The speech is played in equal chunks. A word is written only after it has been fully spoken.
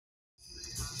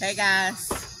Hey guys,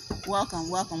 welcome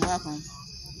to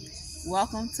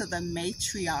the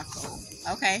Matriarchal.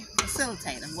 Okay,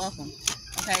 Facilitator, welcome.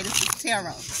 Okay, this is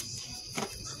Tarot.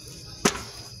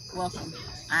 Welcome.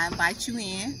 I invite you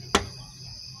in.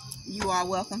 You are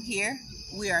welcome here.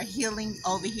 We are healing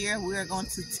over here. We are going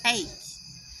to take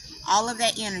all of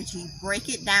that energy, break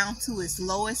it down to its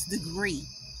lowest degree.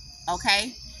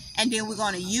 Okay, and then we're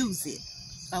going to use it.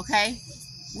 Okay,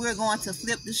 we're going to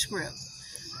flip the script.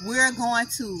 We're going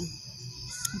to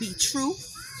be true,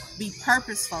 be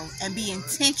purposeful, and be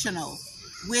intentional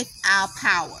with our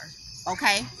power.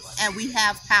 Okay, and we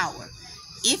have power.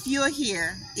 If you're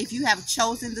here, if you have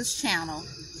chosen this channel,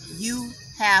 you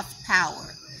have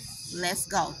power. Let's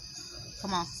go.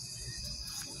 Come on.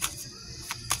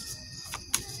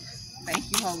 Thank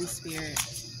you, Holy Spirit.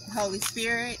 Holy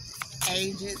Spirit,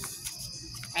 angels,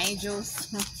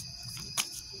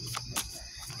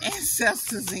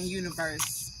 ancestors in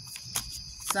universe.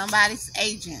 Somebody's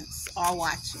agents are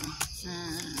watching.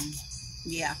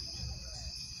 Yeah.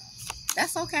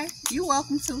 That's okay. You're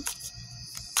welcome to.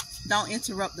 Don't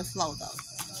interrupt the flow, though.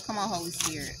 Come on, Holy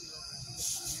Spirit.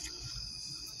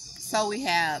 So we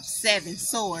have 7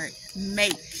 sword.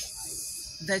 Make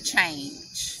the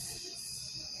change.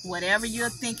 Whatever you're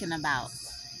thinking about,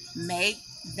 make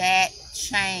that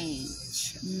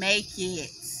change. Make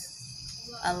it.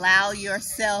 Allow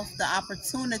yourself the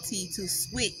opportunity to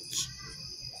switch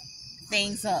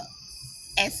things up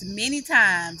as many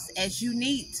times as you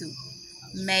need to.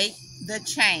 Make the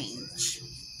change.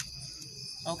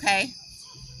 Okay?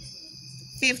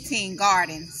 15,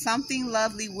 garden. Something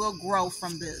lovely will grow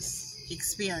from this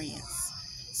experience.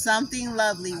 Something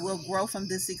lovely will grow from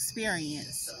this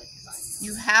experience.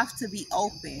 You have to be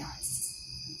open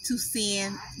to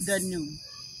seeing the new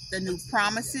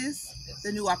promises,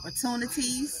 the new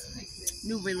opportunities,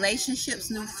 new relationships,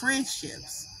 new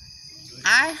friendships.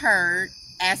 I heard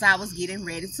as I was getting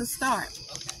ready to start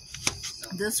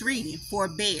this reading,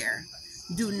 forbear.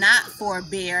 Do not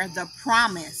forbear the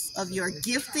promise of your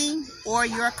gifting or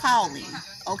your calling.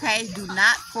 Okay? Do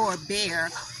not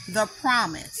forbear the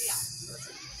promise.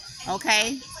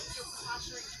 Okay?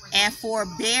 And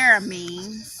forbear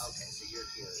means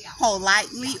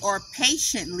politely or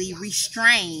patiently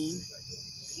restrain,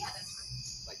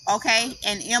 okay,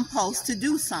 an impulse to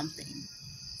do something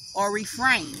or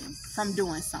refrain from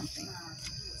doing something.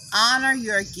 Honor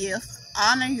your gift,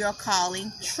 honor your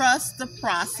calling, trust the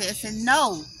process, and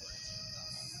know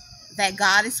that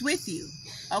God is with you.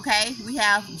 Okay, we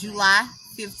have July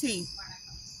 15th.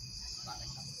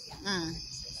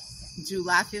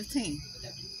 July 15th.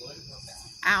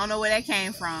 I don't know where that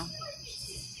came from,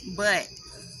 but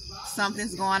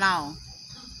something's going on.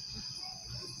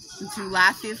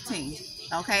 July 15th.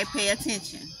 Okay, pay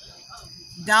attention.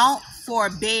 Don't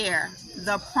forbear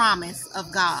the promise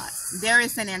of God. There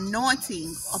is an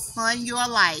anointing upon your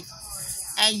life,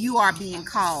 and you are being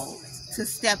called to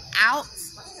step out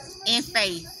in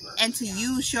faith and to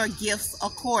use your gifts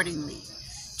accordingly.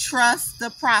 Trust the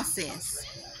process.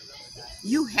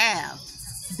 You have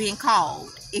been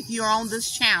called. If you're on this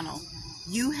channel,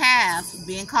 you have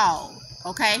been called.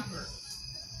 Okay?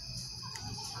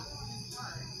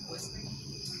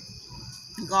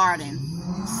 Garden.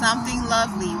 Something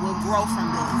lovely will grow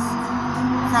from this.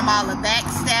 From all the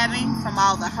backstabbing, from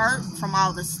all the hurt, from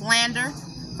all the slander,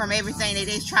 from everything that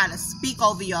they try to speak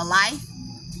over your life.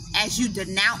 As you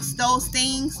denounce those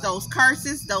things, those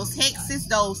curses, those hexes,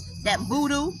 that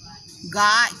voodoo,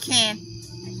 God can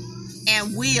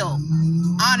and will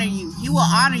honor you. He will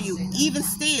honor you even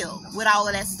still with all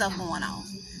of that stuff going on.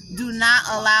 Do not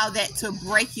allow that to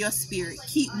break your spirit.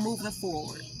 Keep moving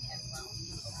forward.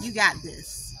 You got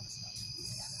this.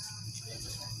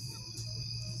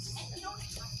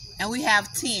 And we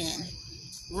have 10.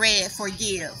 Red,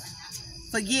 forgive.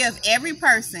 Forgive every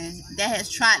person that has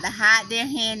tried to hide their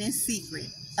hand in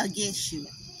secret against you.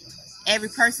 Every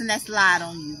person that's lied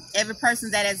on you. Every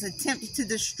person that has attempted to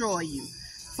destroy you.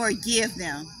 Forgive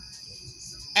them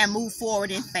and move forward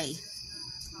in faith.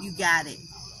 You got it.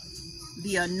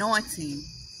 The anointing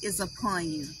is upon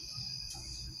you.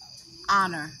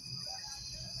 Honor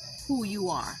who you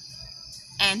are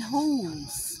and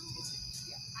whose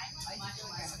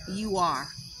you are.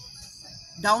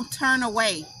 Don't turn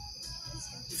away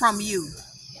from you,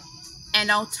 and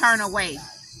don't turn away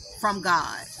from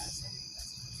God.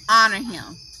 Honor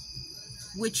him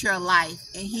with your life,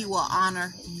 and he will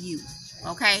honor you.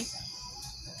 Okay?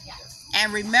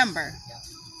 And remember,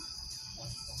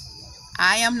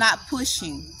 I am not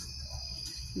pushing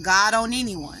God on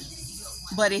anyone,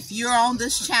 but if you're on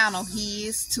this channel, he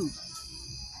is too.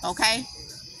 Okay?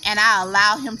 And I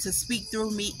allow him to speak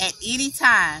through me at any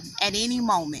time, at any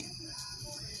moment.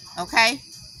 Okay?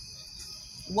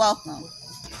 Welcome.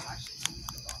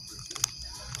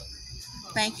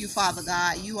 Thank you, Father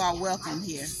God. You are welcome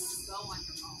here.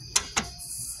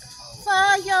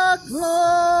 For your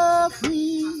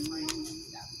glory,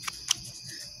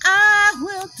 I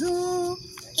will do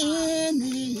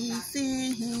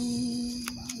anything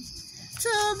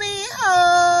to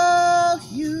behold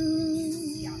you,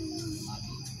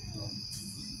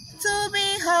 to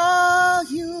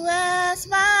behold you as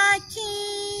my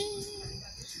King,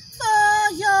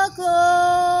 for your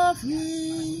glory.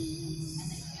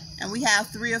 And we have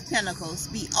 3 of Pentacles.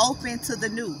 Be open to the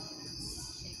new.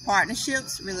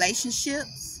 Partnerships,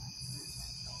 relationships.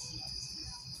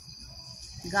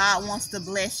 God wants to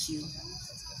bless you.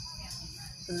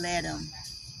 Let him.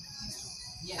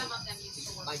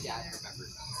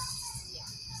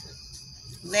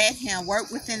 Let him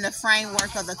work within the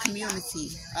framework of the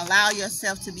community. Allow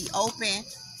yourself to be open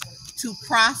to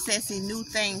processing new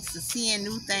things, to seeing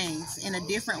new things in a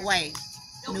different way.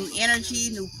 New energy,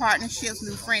 new partnerships,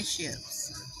 new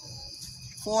friendships.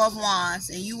 4 of Wands,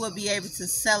 and you will be able to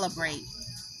celebrate.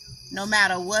 No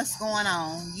matter what's going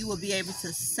on, you will be able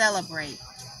to celebrate.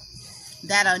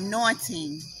 That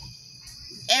anointing,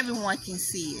 everyone can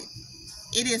see it.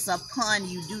 It is upon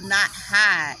you. Do not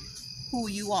hide who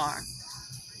you are.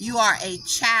 You are a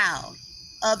child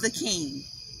of the King.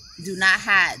 Do not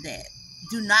hide that.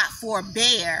 Do not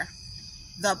forbear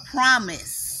the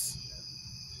promise.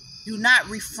 Do not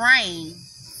refrain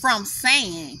from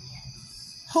saying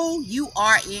who you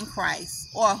are in Christ,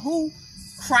 or who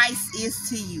Christ is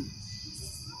to you.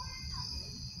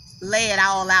 Lay it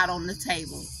all out on the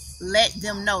table. Let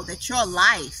them know that your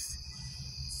life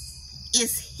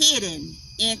is hidden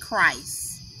in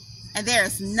Christ, and there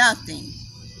is nothing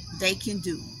they can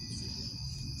do.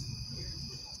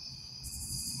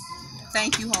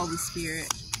 Thank you, Holy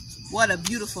Spirit. What a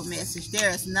beautiful message.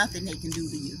 There is nothing they can do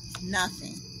to you.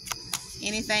 Nothing.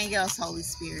 Anything else, Holy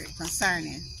Spirit,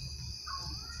 concerning?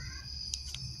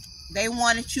 They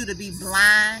wanted you to be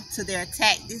blind to their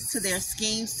tactics, to their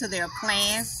schemes, to their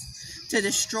plans, to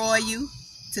destroy you,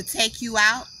 to take you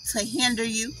out, to hinder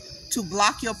you, to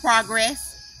block your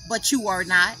progress, but you were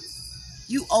not.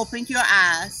 You opened your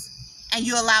eyes and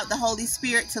you allowed the Holy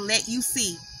Spirit to let you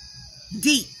see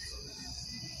deep,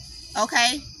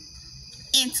 okay,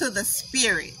 into the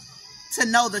spirit, to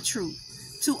know the truth,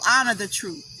 to honor the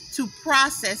truth, to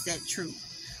process that truth,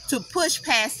 to push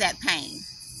past that pain.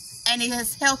 And it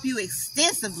has helped you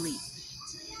extensively.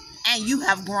 And you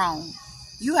have grown.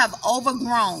 You have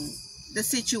overgrown the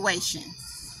situation.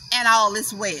 And all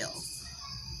is well.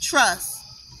 Trust.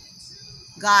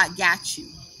 God got you.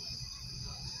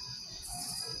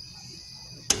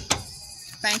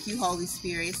 Thank you, Holy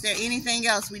Spirit. Is there anything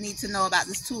else we need to know about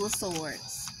this 2 of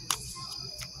Swords?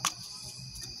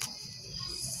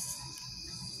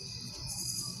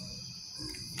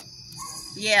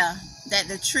 Yeah. That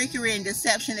the trickery and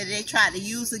deception that they tried to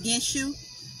use against you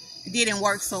didn't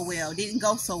work so well, didn't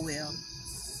go so well.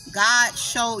 God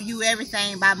showed you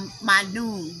everything by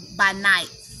noon, by night,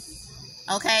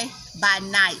 okay? By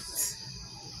night.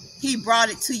 He brought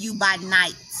it to you by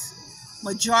night.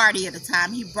 Majority of the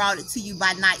time, he brought it to you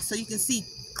by night so you can see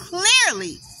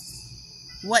clearly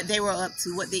what they were up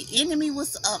to, what the enemy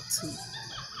was up to.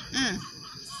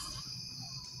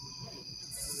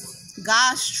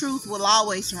 God's truth will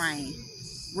always reign.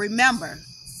 Remember,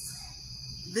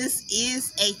 this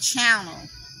is a channel.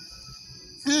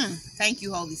 Thank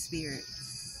you, Holy Spirit.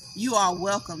 You are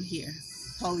welcome here,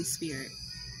 Holy Spirit.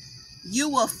 You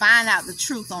will find out the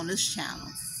truth on this channel.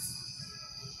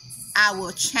 I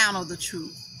will channel the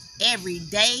truth every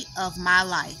day of my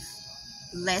life.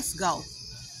 Let's go.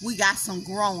 We got some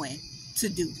growing to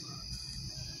do.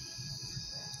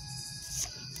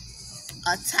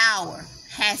 A tower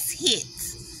has hit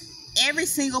every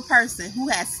single person who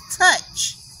has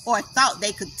touched or thought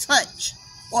they could touch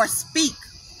or speak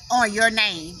on your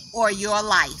name or your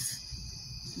life.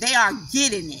 They are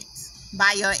getting it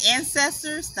by your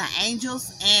ancestors, the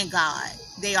angels, and God.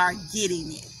 They are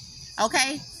getting it.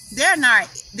 Okay? They're not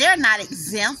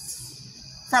exempt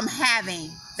from having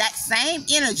that same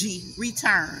energy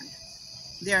returned.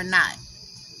 They're not.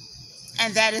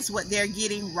 And that is what they're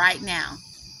getting right now.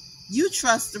 You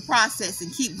trust the process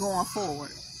and keep going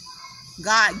forward.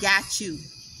 God got you.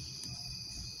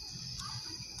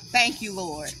 Thank you,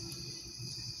 Lord.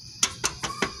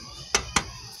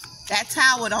 That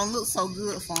tower don't look so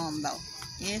good for them, though.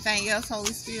 Anything else,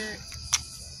 Holy Spirit?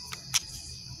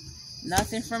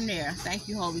 Nothing from there. Thank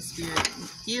you, Holy Spirit.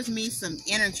 Give me some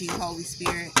energy, Holy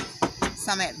Spirit.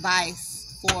 Some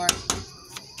advice for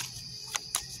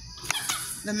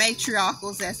the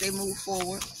matriarchals as they move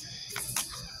forward.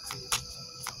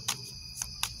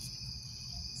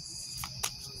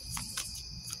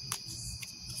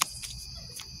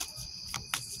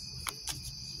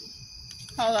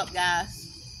 Hold up, guys.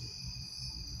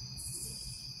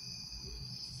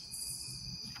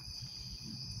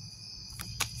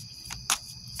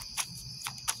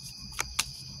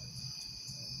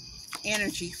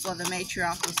 Energy for the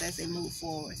matriarchals as they move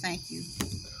forward. Thank you.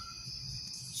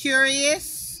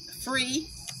 Curious, free,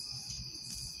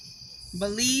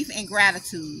 believe, and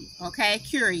gratitude. Okay,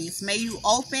 curious. May you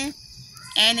open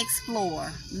and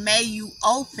explore. May you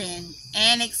open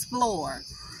and explore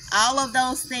all of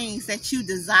those things that you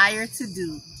desire to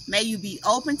do. May you be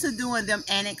open to doing them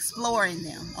and exploring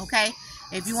them. Okay,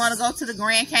 if you want to go to the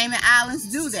Grand Cayman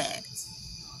Islands, do that.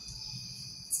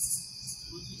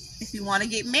 If you want to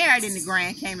get married in the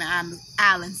Grand Cayman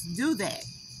Islands, do that.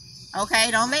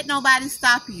 Okay? Don't let nobody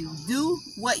stop you. Do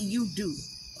what you do.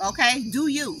 Okay? Do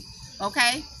you.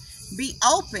 Okay? Be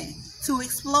open to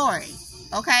exploring.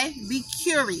 Okay? Be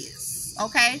curious.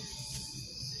 Okay?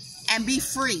 And be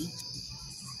free.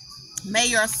 May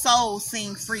your soul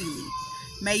sing freely.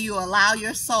 May you allow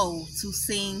your soul to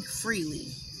sing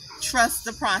freely. Trust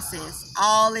the process.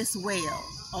 All is well.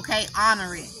 Okay?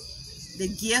 Honor it. The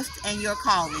gift and your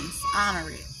callings, honor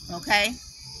it, okay?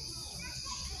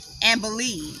 And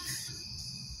believe.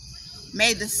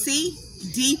 May the sea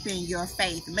deepen your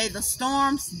faith. May the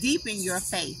storms deepen your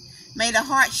faith. May the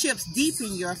hardships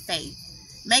deepen your faith.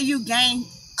 May you gain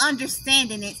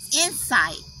understanding and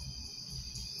insight,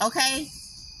 okay?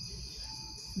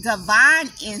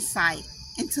 Divine insight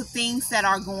into things that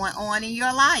are going on in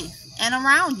your life and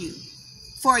around you,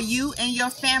 for you and your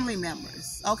family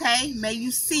members, okay? May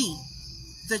you see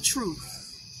the truth.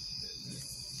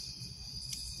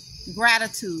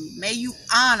 Gratitude. May you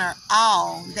honor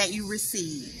all that you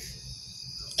receive.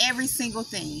 Every single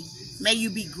thing. May you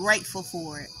be grateful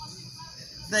for it.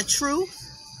 The truth,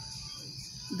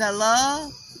 the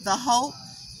love, the hope,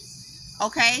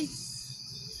 okay?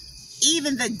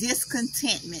 Even the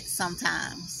discontentment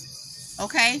sometimes,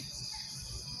 okay?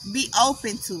 Be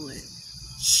open to it.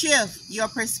 Shift your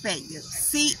perspective.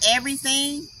 See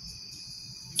everything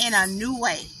in a new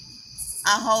way.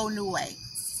 A whole new way.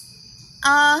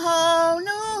 A whole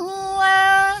new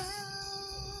world.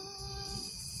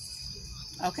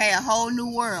 Okay, a whole new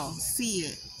world. See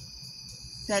it.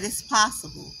 That it's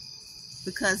possible.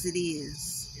 Because it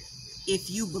is. If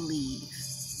you believe.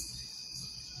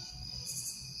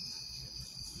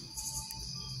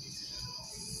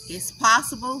 It's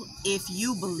possible if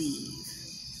you believe.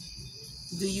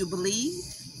 Do you believe?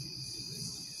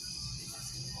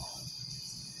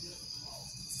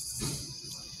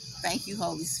 Thank you,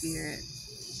 Holy Spirit.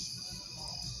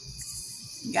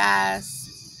 Guys,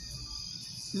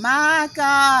 my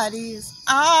God is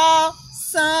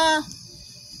awesome.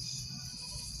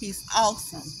 He's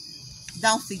awesome.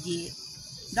 Don't forget.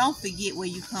 Don't forget where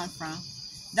you come from.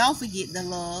 Don't forget the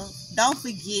love. Don't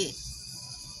forget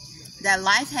that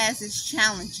life has its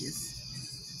challenges,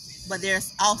 but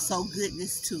there's also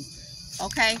goodness too.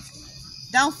 Okay?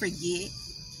 Don't forget.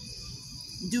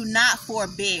 Do not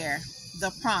forbear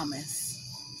the promise.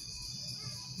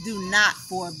 Do not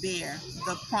forbear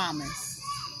the promise.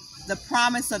 The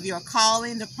promise of your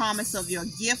calling, the promise of your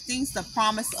giftings, the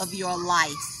promise of your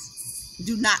life.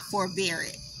 Do not forbear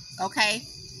it. Okay?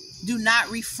 Do not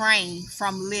refrain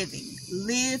from living.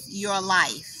 Live your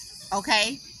life.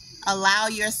 Okay? Allow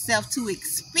yourself to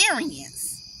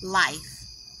experience life.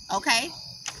 Okay?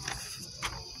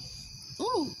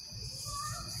 Ooh.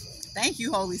 Thank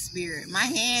you, Holy Spirit. My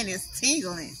hand is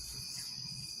tingling.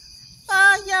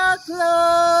 For your glory,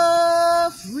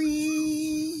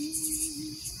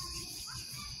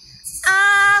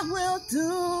 I will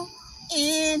do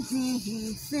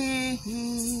anything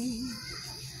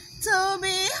to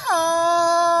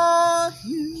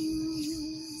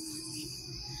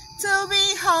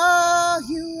behold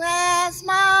you as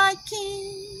my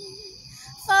King,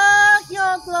 for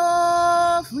your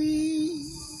glory.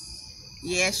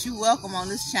 Yes, you're welcome on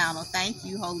this channel. Thank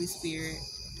you, Holy Spirit.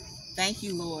 Thank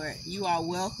you, Lord. You are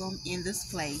welcome in this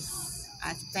place.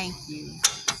 I thank you.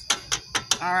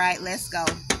 All right, let's go.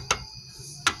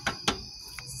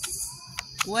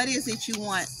 What is it you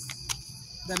want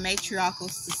the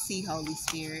matriarchals to see, Holy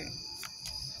Spirit?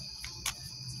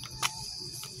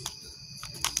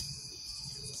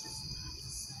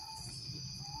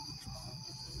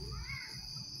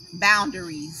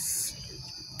 Boundaries.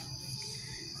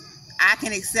 I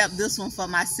can accept this one for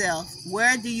myself.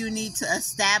 Where do you need to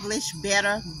establish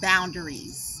better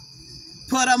boundaries?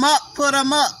 Put them up, put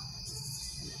them up,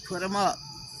 put them up,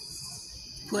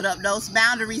 Put up those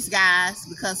boundaries, guys,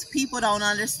 because people don't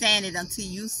understand it until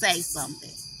you say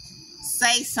something.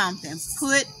 Say something.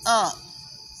 Put up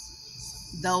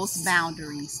those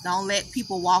boundaries. Don't let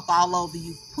people walk all over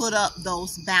you. Put up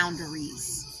those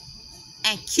boundaries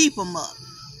and keep them up.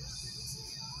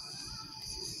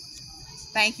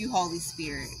 Thank you, Holy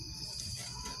Spirit.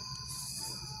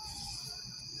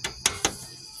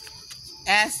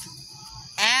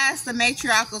 As the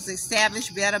matriarchals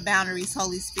establish better boundaries,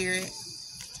 Holy Spirit,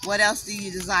 what else do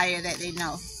you desire that they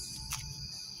know?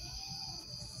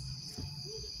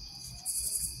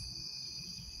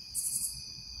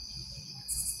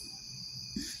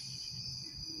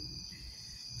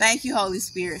 Thank you, Holy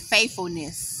Spirit.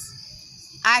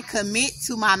 Faithfulness. I commit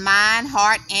to my mind,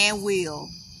 heart, and will.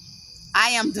 I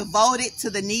am devoted to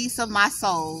the needs of my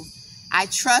soul. I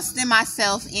trust in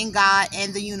myself, in God,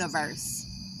 and the universe.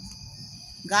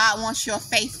 God wants your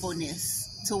faithfulness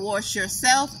towards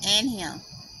yourself and Him.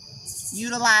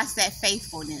 Utilize that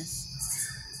faithfulness.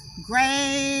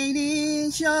 Great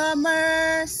is your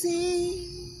mercy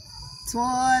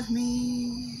toward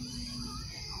me.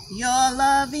 Your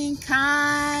loving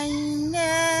kindness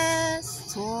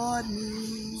toward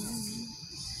me.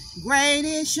 Great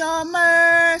is your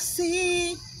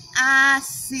mercy I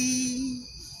see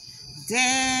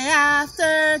day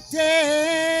after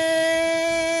day.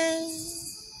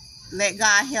 Let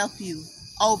God help you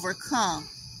overcome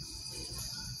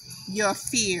your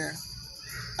fear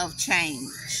of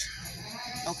change.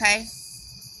 Okay?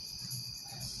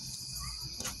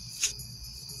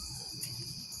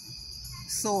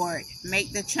 Sword,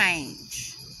 make the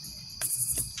change.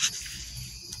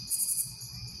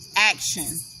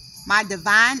 Action. My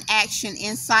divine action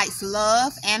incites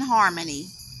love and harmony.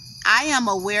 I am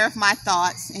aware of my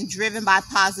thoughts and driven by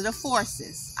positive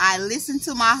forces. I listen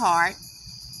to my heart.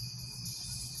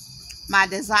 My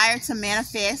desire to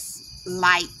manifest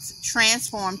light,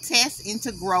 transform tests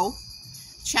into growth,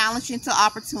 challenge into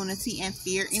opportunity, and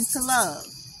fear into love.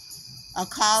 A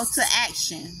call to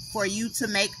action for you to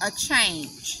make a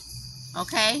change.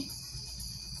 Okay?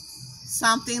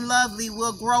 Something lovely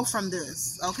will grow from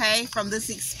this. Okay? From this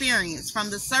experience, from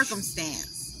the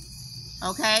circumstance.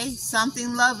 Okay?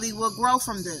 Something lovely will grow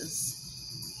from this.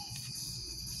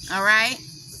 All right?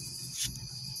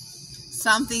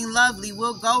 Something lovely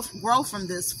will grow from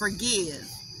this. Forgive.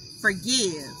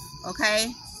 Forgive.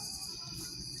 Okay?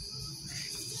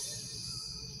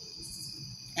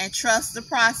 And trust the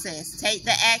process. Take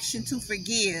the action to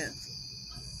forgive.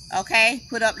 Okay?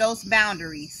 Put up those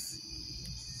boundaries.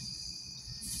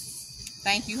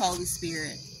 Thank you, Holy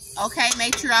Spirit. Okay,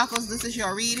 matriarchals, this is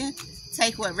your reading.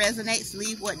 Take what resonates,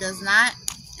 leave what does not,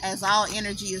 as all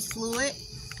energy is fluid.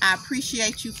 I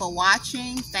appreciate you for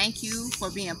watching. Thank you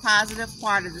for being a positive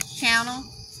part of this channel,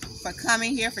 for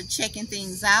coming here, for checking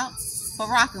things out, for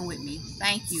rocking with me.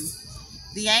 Thank you.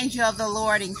 The angel of the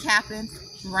Lord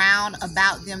encampeth round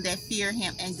about them that fear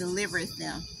him and delivereth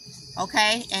them.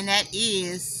 Okay? And that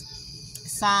is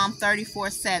Psalm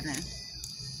 34:7.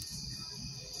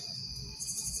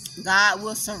 God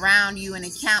will surround you and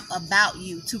encamp about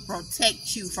you to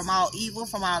protect you from all evil,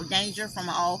 from all danger, from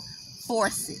all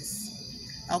forces.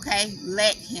 Okay?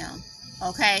 Let him.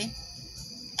 Okay?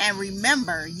 And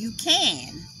remember, you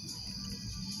can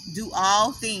do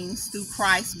all things through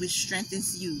Christ, which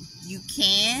strengthens you. You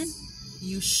can,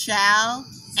 you shall,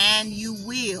 and you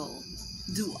will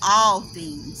do all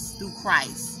things through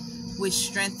Christ, which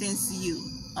strengthens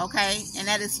you. Okay? And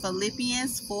that is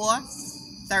Philippians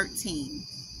 4:13.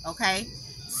 Okay?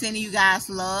 Sending you guys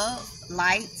love,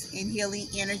 light, and healing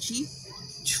energy.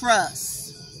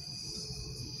 Trust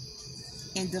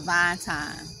in divine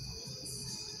time.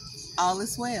 All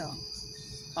is well.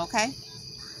 Okay?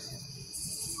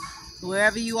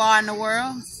 Wherever you are in the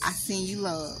world, I send you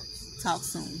love. Talk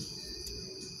soon.